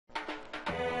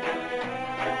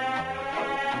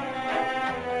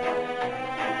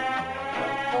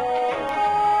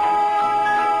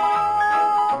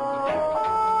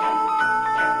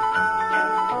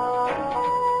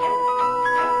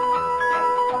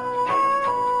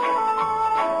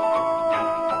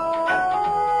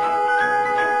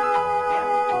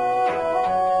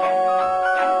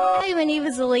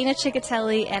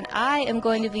Ciccotelli, and I am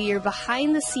going to be your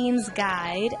behind-the-scenes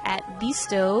guide at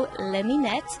Bistrot La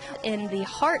Minette in the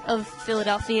heart of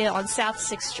Philadelphia on South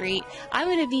 6th Street. I'm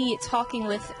going to be talking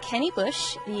with Kenny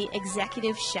Bush, the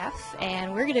executive chef,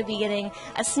 and we're going to be getting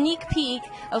a sneak peek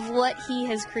of what he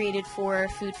has created for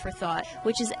Food for Thought,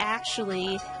 which is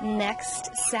actually next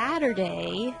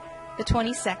Saturday, the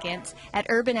 22nd, at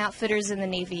Urban Outfitters in the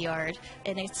Navy Yard.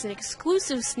 And it's an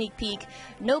exclusive sneak peek.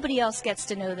 Nobody else gets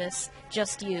to know this,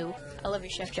 just you. I love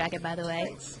your chef jacket, by the way.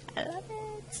 Thanks. I love it.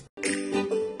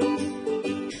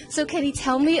 So Kenny,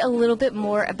 tell me a little bit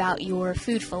more about your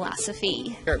food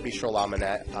philosophy. Here at Bistrot La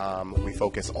Minette, we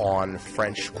focus on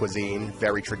French cuisine,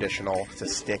 very traditional, to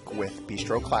stick with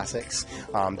bistro classics,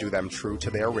 do them true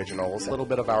to their originals, a little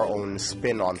bit of our own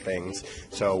spin on things.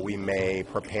 So we may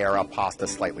prepare a pasta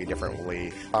slightly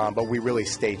differently, but we really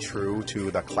stay true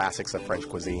to the classics of French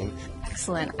cuisine.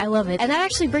 Excellent. I love it. And that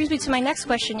actually brings me to my next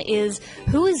question is,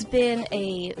 who has been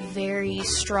a very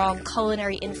strong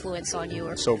culinary influence on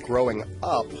you? So growing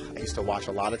up, I used to watch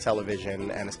a lot of television,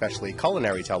 and especially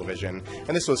culinary television,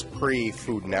 and this was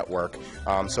pre-Food Network.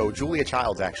 So Julia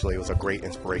Childs actually was a great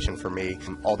inspiration for me.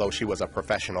 Although she was a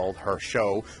professional, her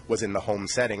show was in the home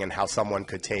setting, and how someone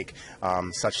could take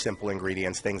such simple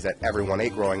ingredients, things that everyone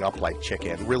ate growing up like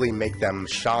chicken, really make them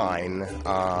shine.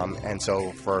 And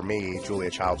so for me,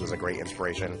 Julia Childs was a great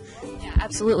inspiration. Yeah,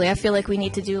 absolutely. I feel like we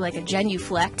need to do like a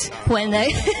genuflect when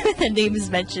the name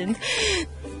is mentioned.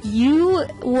 You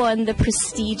won the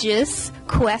prestigious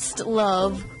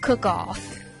Questlove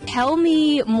Cook-Off. Tell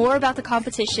me more about the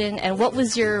competition and what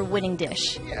was your winning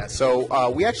dish? Yeah, so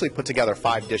we actually put together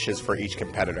 5 dishes for each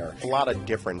competitor. A lot of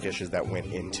different dishes that went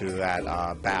into that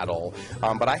battle.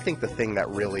 But I think the thing that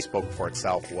really spoke for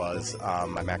itself was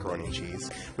my macaroni and cheese,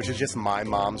 which is just my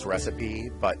mom's recipe,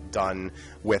 but done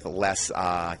with less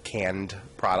canned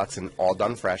products and all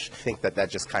done fresh. I think that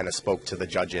just kind of spoke to the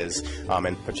judges,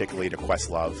 and particularly to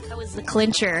Questlove. That was the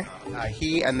clincher.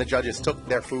 He and the judges took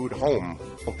their food home.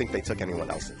 I don't think they took anyone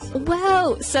else's.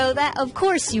 Wow, so that, of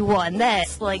course you won.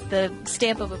 That's like the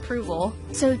stamp of approval.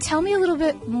 So tell me a little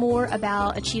bit more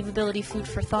about Achievability Food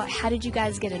for Thought. How did you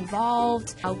guys get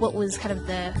involved? What was kind of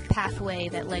the pathway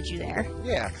that led you there?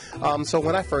 Yeah, so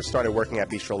when I first started working at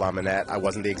Bistrot La Minette, I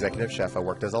wasn't the executive chef. I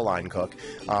worked as a line cook,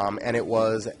 and it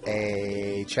was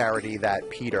a charity that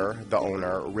Peter, the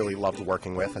owner, really loved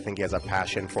working with. I think he has a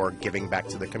passion for giving back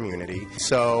to the community.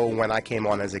 So when I came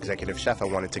on as executive chef, I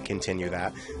wanted to continue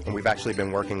that. And we've actually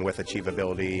been working with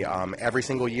Achievability every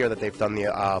single year that they've done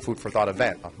the Food for Thought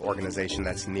event, an organization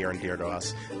that's near and dear to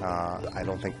us. I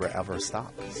don't think we'll ever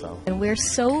stop. And we're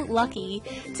so lucky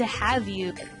to have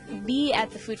you be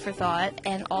at the Food for Thought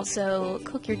and also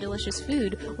cook your delicious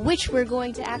food, which we're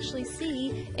going to actually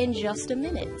see in just a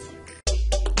minute.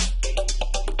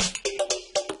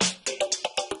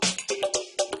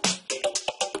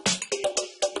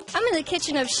 I'm in the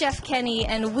kitchen of Chef Kenny,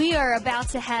 and we are about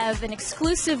to have an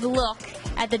exclusive look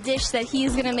at the dish that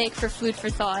he's going to make for Food for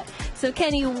Thought. So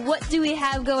Kenny, what do we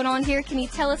have going on here? Can you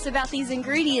tell us about these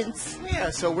ingredients?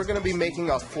 Yeah, so we're going to be making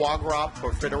a foie gras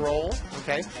profiterole,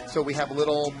 okay? So we have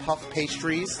little puff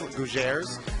pastries,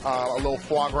 gougères, a little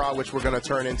foie gras, which we're going to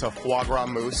turn into foie gras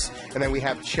mousse, and then we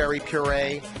have cherry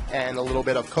puree and a little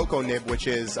bit of cocoa nib, which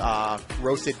is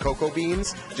roasted cocoa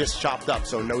beans, just chopped up,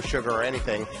 so no sugar or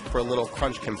anything, for a little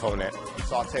crunch component.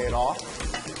 Saute it off.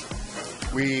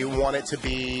 We want it to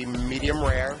be medium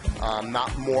rare,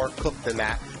 not more cooked than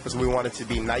that, because we want it to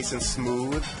be nice and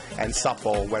smooth and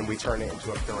supple when we turn it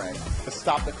into a puree. To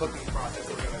stop the cooking process,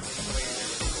 we're going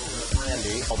to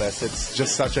brandy. All this, it's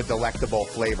just such a delectable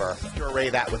flavor. Puree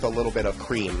that with a little bit of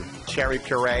cream. Cherry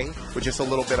puree with just a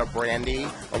little bit of brandy,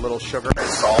 a little sugar and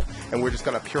salt, and we're just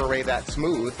going to puree that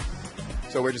smooth.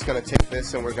 So we're just going to take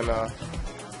this and we're going to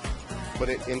put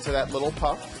it into that little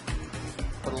puff.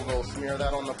 Put a little smear of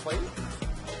that on the plate.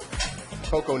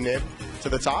 Cocoa nib to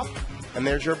the top, and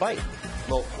there's your bite.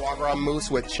 Little foie gras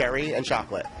mousse with cherry and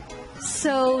chocolate.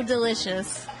 So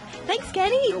delicious. Thanks,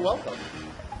 Kenny. You're welcome.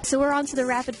 So we're on to the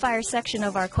rapid fire section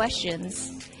of our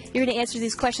questions. You're going to answer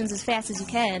these questions as fast as you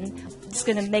can. Just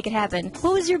going to make it happen.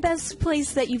 What was your best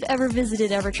place that you've ever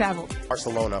visited, ever traveled?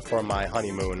 Barcelona for my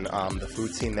honeymoon. The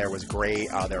food scene there was great.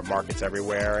 There are markets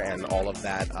everywhere, and all of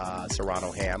that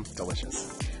Serrano ham,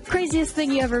 delicious. Craziest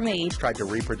thing you ever made? Tried to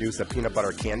reproduce a peanut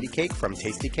butter candy cake from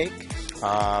Tasty Cake,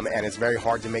 and it's very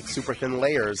hard to make super thin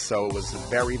layers, so it was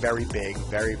very, very big,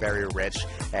 very, very rich,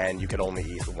 and you could only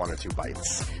eat 1 or 2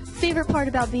 bites. Favorite part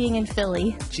about being in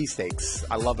Philly? Cheesesteaks.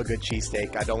 I love a good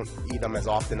cheesesteak. I don't eat them as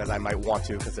often as I might want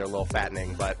to because they're a little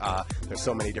fattening, but there's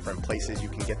so many different places you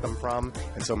can get them from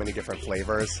and so many different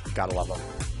flavors. Gotta love them.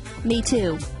 Me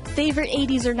too. Favorite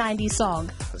 80s or 90s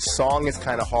song? The song is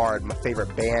kind of hard. My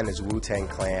favorite band is Wu-Tang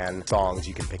Clan. Songs,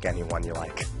 you can pick any one you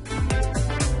like. I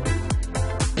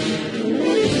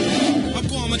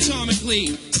form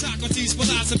atomically. Socrates'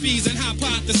 philosophies and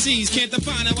hypotheses can't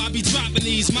define how I be dropping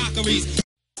these mockeries.